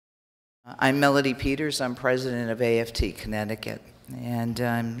I'm Melodie Peters. I'm president of AFT Connecticut, and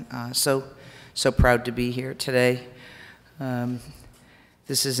I'm so proud to be here today.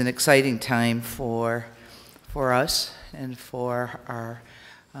 This is an exciting time for us and for our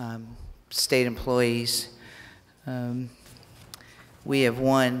state employees. We have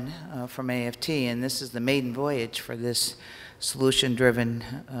won from AFT, and this is the maiden voyage for this solution-driven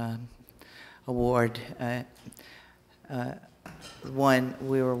award.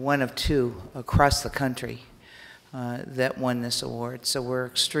 We were one of two across the country that won this award, so we're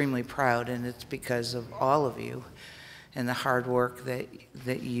extremely proud, and it's because of all of you and the hard work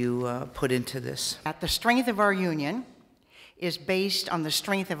that you put into this. The strength of our union is based on the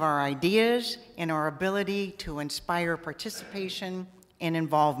strength of our ideas and our ability to inspire participation and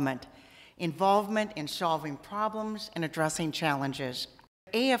involvement in solving problems and addressing challenges.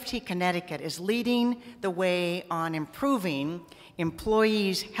 AFT Connecticut is leading the way on improving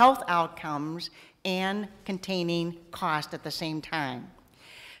employees' health outcomes and containing cost at the same time.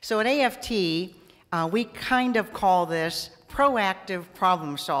 So at AFT, we kind of call this proactive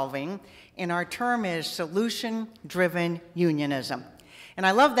problem solving, and our term is solution-driven unionism. And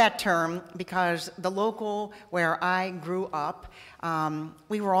I love that term because the local where I grew up,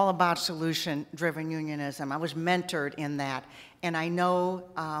 we were all about solution-driven unionism. I was mentored in that, and I know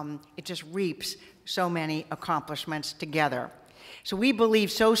it just reaps so many accomplishments together. So we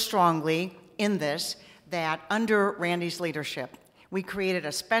believe so strongly in this that under Randy's leadership, we created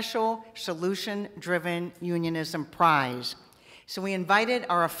a special solution-driven unionism prize. So we invited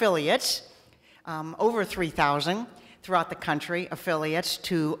our affiliates, over 3,000 throughout the country, affiliates,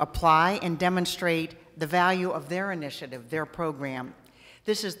 to apply and demonstrate the value of their initiative, their program.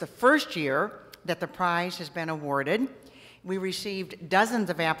 This is the first year that the prize has been awarded. We received dozens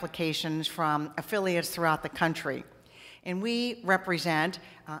of applications from affiliates throughout the country. And we represent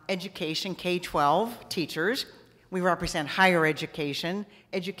education, K-12 teachers. We represent higher education,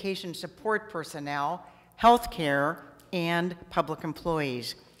 education support personnel, healthcare, and public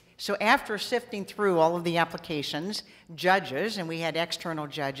employees. So after sifting through all of the applications, judges, and we had external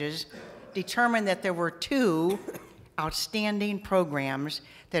judges, determined that there were two outstanding programs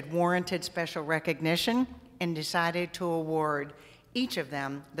that warranted special recognition and decided to award each of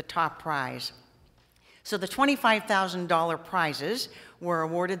them the top prize. So the $25,000 prizes were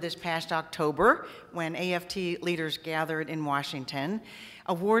awarded this past October when AFT leaders gathered in Washington,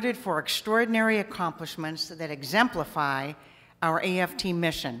 awarded for extraordinary accomplishments that exemplify our AFT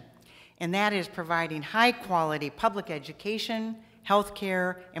mission, and that is providing high-quality public education,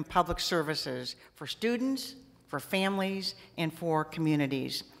 healthcare, and public services for students, for families, and for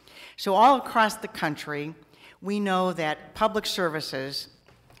communities. So all across the country, we know that public services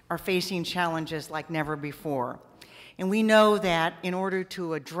are facing challenges like never before. And we know that in order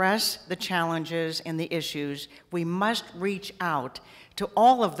to address the challenges and the issues, we must reach out to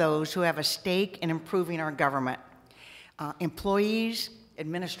all of those who have a stake in improving our government. Employees,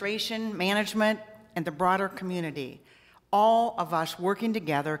 administration, management, and the broader community. All of us working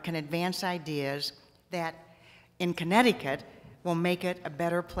together can advance ideas that in Connecticut will make it a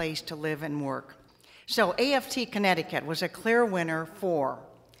better place to live and work. So AFT Connecticut was a clear winner for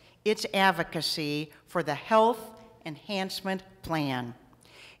its advocacy for the Health Enhancement Plan.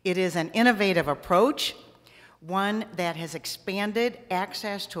 It is an innovative approach, one that has expanded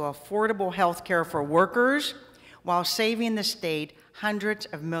access to affordable health care for workers while saving the state hundreds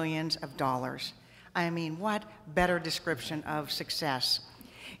of millions of dollars. I mean, what better description of success?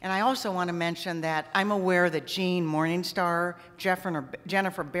 And I also want to mention that I'm aware that Jean Morningstar,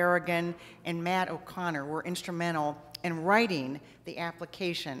 Jennifer Berrigan, and Matt O'Connor were instrumental in writing the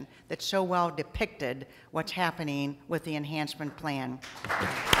application that so well depicted what's happening with the enhancement plan.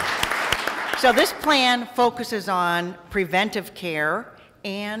 So this plan focuses on preventive care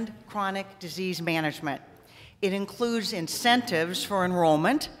and chronic disease management. It includes incentives for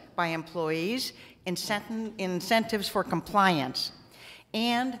enrollment by employees, incentives for compliance,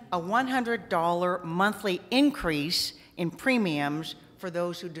 and a $100 monthly increase in premiums for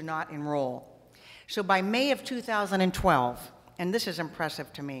those who do not enroll. So by May of 2012, and this is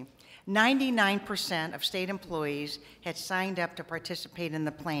impressive to me, 99% of state employees had signed up to participate in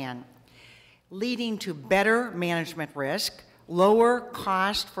the plan, leading to better management risk, lower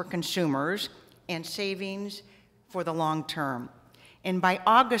cost for consumers, and savings for the long term. And by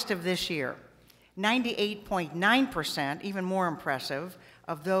August of this year, 98.9%, even more impressive,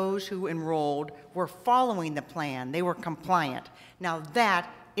 of those who enrolled were following the plan. They were compliant. Now that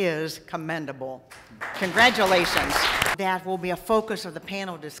is commendable. Congratulations. that will be a focus of the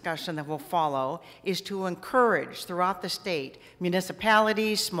panel discussion that will follow is to encourage throughout the state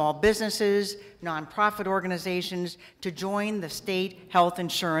municipalities, small businesses, nonprofit organizations to join the state health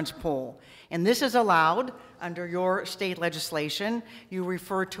insurance pool. And this is allowed under your state legislation. You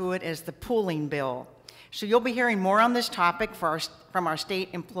refer to it as the pooling bill. So you'll be hearing more on this topic from our state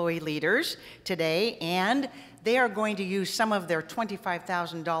employee leaders today, and they are going to use some of their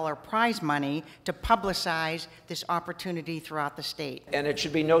 $25,000 prize money to publicize this opportunity throughout the state. And it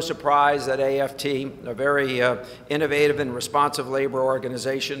should be no surprise that AFT, a very innovative and responsive labor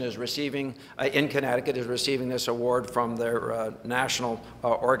organization, is receiving, in Connecticut, is receiving this award from their national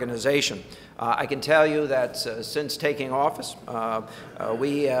organization. I can tell you that since taking office,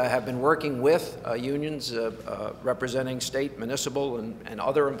 we have been working with unions representing state, municipal, and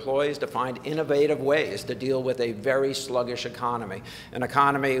other employees to find innovative ways to deal with a very sluggish economy, an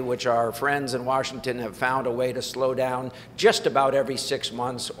economy which our friends in Washington have found a way to slow down just about every 6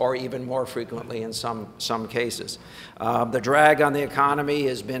 months, or even more frequently in some cases. The drag on the economy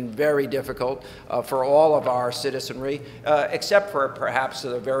has been very difficult for all of our citizenry, except for perhaps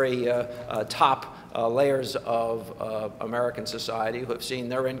the very top layers of American society who have seen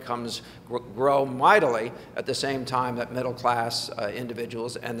their incomes grow mightily at the same time that middle-class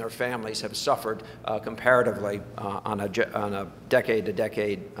individuals and their families have suffered comparatively on a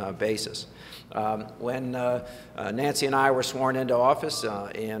decade-to-decade basis. When Nancy and I were sworn into office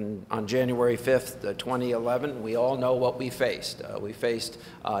on January 5th, 2011, we all know what we faced. We faced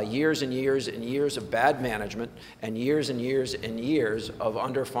years and years and years of bad management and years and years and years of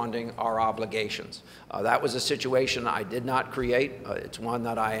underfunding our obligations. That was a situation I did not create. It's one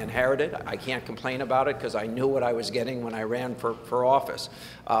that I inherited. I can't complain about it because I knew what I was getting when I ran for office.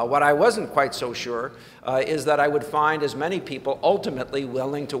 What I wasn't quite so sure is that I would find as many people ultimately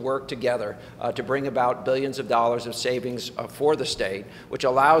willing to work together to bring about billions of dollars of savings for the state, which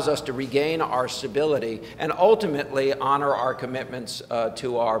allows us to regain our stability and ultimately honor our commitments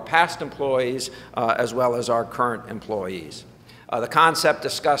to our past employees as well as our current employees. The concept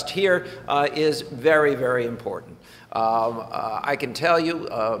discussed here is very, very important. I can tell you,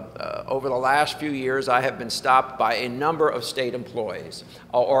 over the last few years, I have been stopped by a number of state employees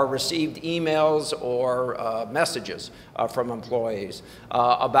or received emails or messages from employees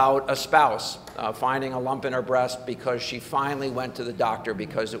about a spouse finding a lump in her breast because she finally went to the doctor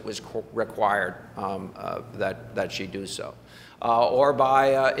because it was required that she do so. Or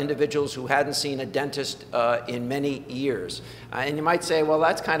by individuals who hadn't seen a dentist in many years. And you might say, well,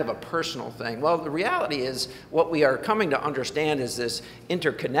 that's kind of a personal thing. Well, the reality is what we are coming to understand is this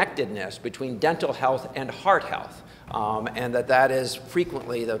interconnectedness between dental health and heart health. And that is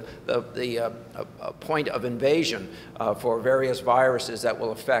frequently the point of invasion for various viruses that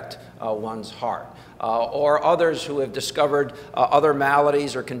will affect one's heart. Or others who have discovered other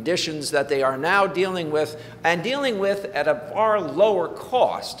maladies or conditions that they are now dealing with, and dealing with at a far lower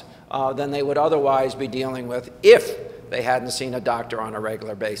cost than they would otherwise be dealing with if they hadn't seen a doctor on a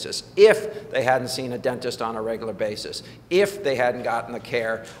regular basis, if they hadn't seen a dentist on a regular basis, if they hadn't gotten the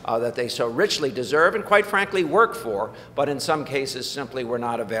care that they so richly deserve and quite frankly work for, but in some cases simply were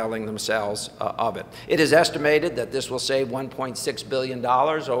not availing themselves of it. It is estimated that this will save $1.6 billion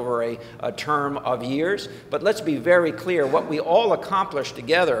over a term of years, but let's be very clear, what we all accomplished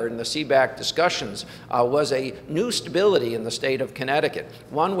together in the CBAC discussions was a new stability in the state of Connecticut,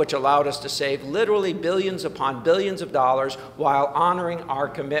 one which allowed us to save literally billions upon billions of dollars while honoring our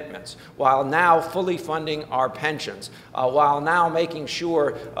commitments, while now fully funding our pensions, while now making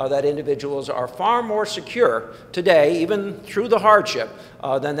sure that individuals are far more secure today, even through the hardship,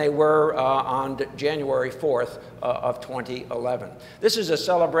 than they were on January 4th of 2011. This is a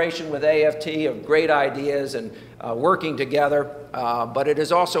celebration with AFT of great ideas and working together, but it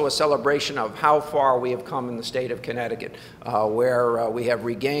is also a celebration of how far we have come in the state of Connecticut, where we have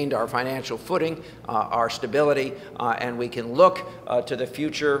regained our financial footing, our stability, and we can look to the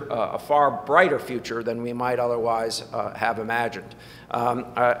future, a far brighter future than we might otherwise have imagined.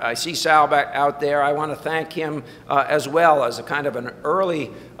 I see Sal back out there. I want to thank him as well as a kind of an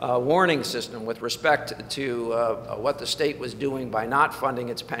early warning system with respect to what the state was doing by not funding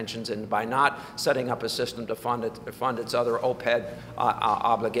its pensions and by not setting up a system to fund its other OPEB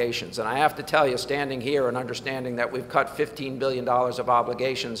obligations. And I have to tell you, standing here and understanding that we've cut $15 billion of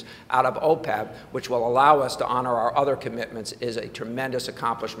obligations out of OPEB, which will allow us to honor our other commitments, is a tremendous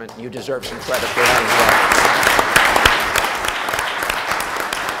accomplishment. You deserve some credit for that as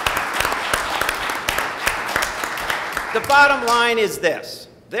well. The bottom line is this.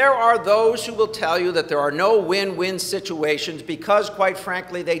 There are those who will tell you that there are no win-win situations because, quite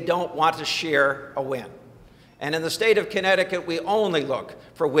frankly, they don't want to share a win. And in the state of Connecticut, we only look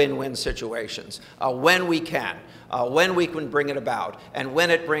for win-win situations when we can bring it about, and when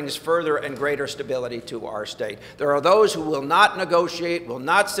it brings further and greater stability to our state. There are those who will not negotiate, will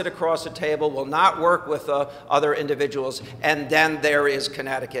not sit across the table, will not work with other individuals, and then there is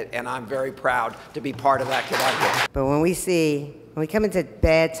Connecticut, and I'm very proud to be part of that Connecticut. But when we come into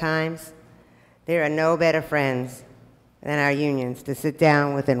bad times, there are no better friends than our unions to sit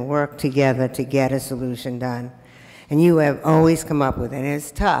down with and work together to get a solution done. And you have always come up with it, and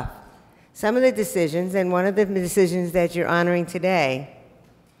it's tough. Some of the decisions, and one of the decisions that you're honoring today,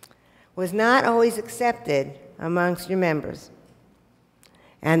 was not always accepted amongst your members.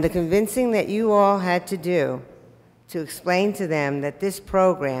 And the convincing that you all had to do to explain to them that this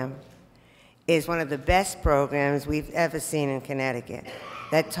program is one of the best programs we've ever seen in Connecticut,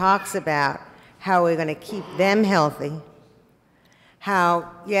 that talks about how we're going to keep them healthy, how,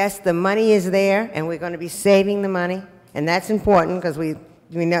 yes, the money is there, and we're going to be saving the money, and that's important because we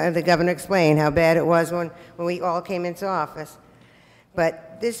know the governor explained how bad it was when we all came into office.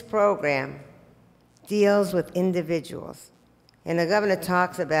 But this program deals with individuals, and the governor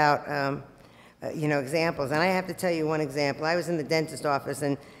talks about, examples, and I have to tell you one example. I was in the dentist's office,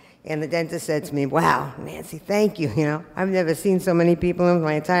 and the dentist said to me, "Wow, Nancy, thank you. I've never seen so many people in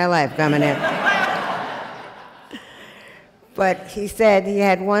my entire life coming in." But he said he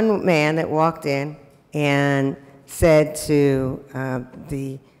had one man that walked in and said to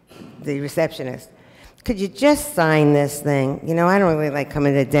the receptionist, "Could you just sign this thing? I don't really like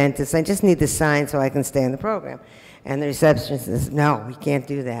coming to the dentist. I just need the sign so I can stay in the program." And the receptionist says, "No, we can't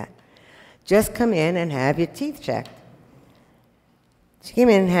do that. Just come in and have your teeth checked." She came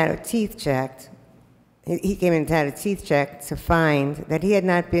in and had her teeth checked. He came in and had a teeth checked to find that he had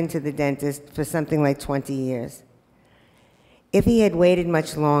not been to the dentist for something like 20 years. If he had waited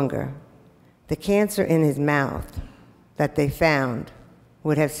much longer, the cancer in his mouth that they found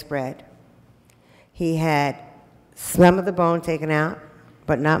would have spread. He had some of the bone taken out,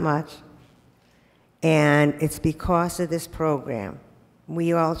 but not much. And it's because of this program.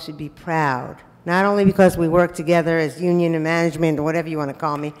 We all should be proud, not only because we work together as union and management, or whatever you want to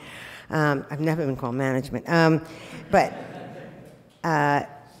call me. I've never been called management.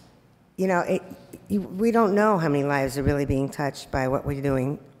 We don't know how many lives are really being touched by what we're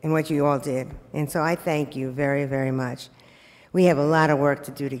doing and what you all did. And so I thank you very, very much. We have a lot of work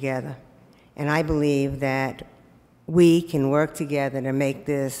to do together. And I believe that we can work together to make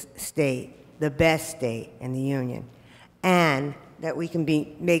this state the best state in the union. And that we can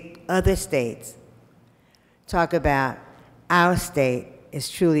make other states talk about our state is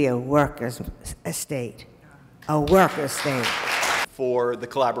truly a workers' state. A workers' state. For the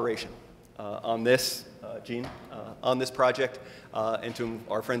collaboration on this, Gene, on this project, and to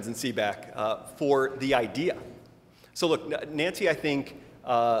our friends in CBAC for the idea. So look, Nancy, I think,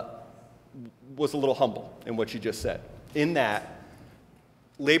 was a little humble in what she just said, in that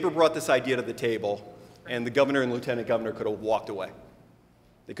Labor brought this idea to the table, and the governor and lieutenant governor could have walked away.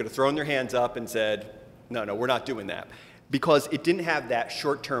 They could have thrown their hands up and said, no, we're not doing that. Because it didn't have that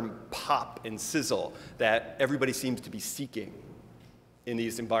short-term pop and sizzle that everybody seems to be seeking in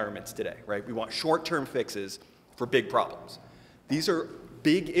these environments today, right? We want short-term fixes for big problems. These are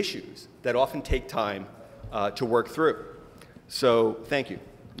big issues that often take time to work through. So thank you,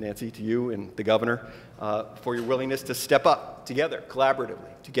 Nancy, to you and the governor for your willingness to step up together,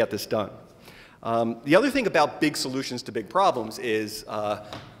 collaboratively, to get this done. The other thing about big solutions to big problems is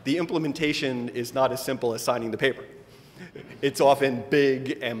the implementation is not as simple as signing the paper. It's often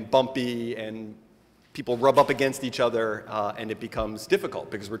big and bumpy, and people rub up against each other, and it becomes difficult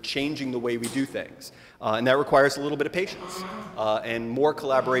because we're changing the way we do things. And that requires a little bit of patience and more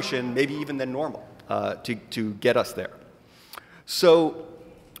collaboration, maybe even than normal, to get us there. So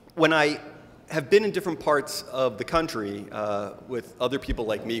when I have been in different parts of the country with other people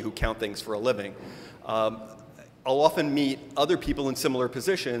like me who count things for a living, I'll often meet other people in similar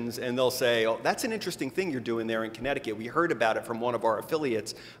positions, and they'll say, "Oh, that's an interesting thing you're doing there in Connecticut. We heard about it from one of our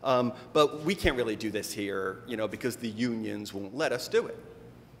affiliates, but we can't really do this here, because the unions won't let us do it."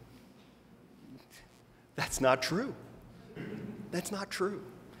 That's not true. That's not true.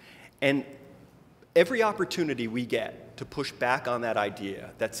 And every opportunity we get to push back on that idea,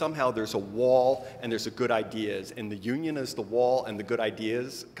 that somehow there's a wall and there's the good ideas, and the union is the wall and the good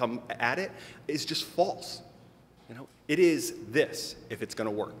ideas come at it, is just false. It is this if it's going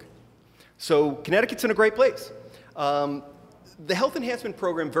to work. So Connecticut's in a great place. The health enhancement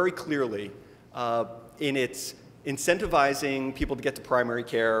program very clearly, in its incentivizing people to get to primary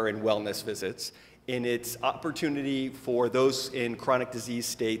care and wellness visits, in its opportunity for those in chronic disease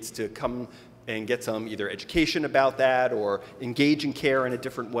states to come and get some either education about that or engage in care in a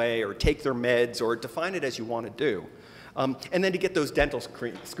different way or take their meds or define it as you want to do. And then to get those dental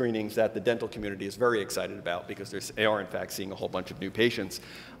screenings that the dental community is very excited about because they are in fact seeing a whole bunch of new patients.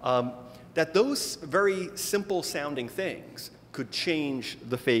 That those very simple sounding things could change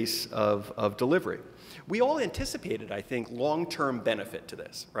the face of delivery. We all anticipated, I think, long-term benefit to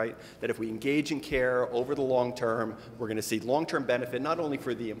this, right? That if we engage in care over the long term, we're going to see long-term benefit not only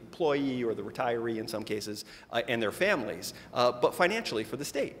for the employee or the retiree in some cases and their families, but financially for the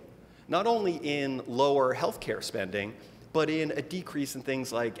state. Not only in lower healthcare spending, but in a decrease in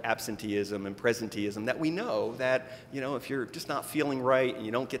things like absenteeism and presenteeism that we know that, you know, if you're just not feeling right and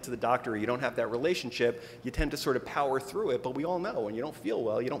you don't get to the doctor or you don't have that relationship, you tend to sort of power through it. But we all know when you don't feel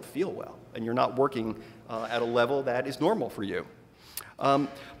well, you don't feel well. And you're not working at a level that is normal for you.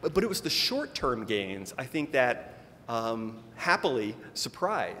 But it was the short-term gains, I think, that happily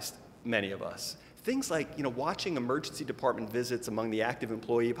surprised many of us. Things like, you know, watching emergency department visits among the active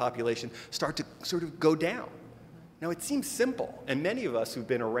employee population start to sort of go down. Now, it seems simple, and many of us who've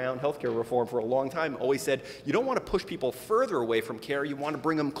been around healthcare reform for a long time always said, you don't want to push people further away from care, you want to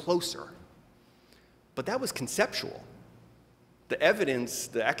bring them closer. But that was conceptual. The evidence,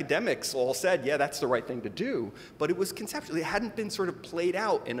 the academics all said, yeah, that's the right thing to do, but it was conceptual. It hadn't been sort of played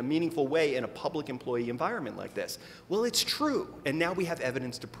out in a meaningful way in a public employee environment like this. Well, it's true, and now we have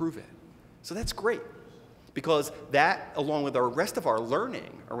evidence to prove it. So that's great. Because that, along with the rest of our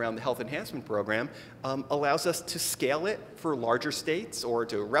learning around the health enhancement program, allows us to scale it for larger states or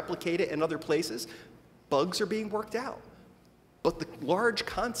to replicate it in other places. Bugs are being worked out. But the large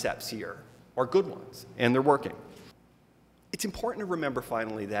concepts here are good ones, and they're working. It's important to remember,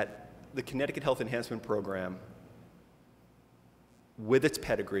 finally, that the Connecticut Health Enhancement Program, with its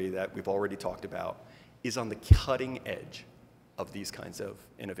pedigree that we've already talked about, is on the cutting edge of these kinds of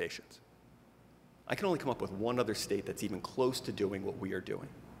innovations. I can only come up with one other state that's even close to doing what we are doing.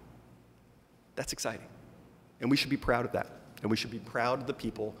 That's exciting. And we should be proud of that. And we should be proud of the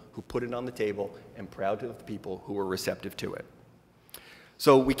people who put it on the table and proud of the people who are receptive to it.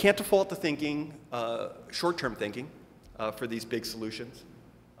 So we can't default to thinking, short-term thinking, for these big solutions.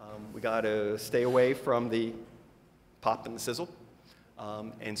 We got to stay away from the pop and the sizzle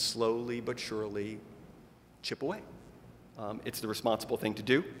and slowly but surely chip away. It's the responsible thing to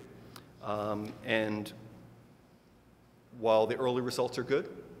do. And while the early results are good,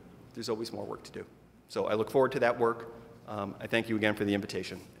 there's always more work to do. So I look forward to that work. I thank you again for the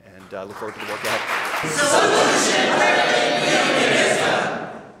invitation, and I look forward to the work ahead.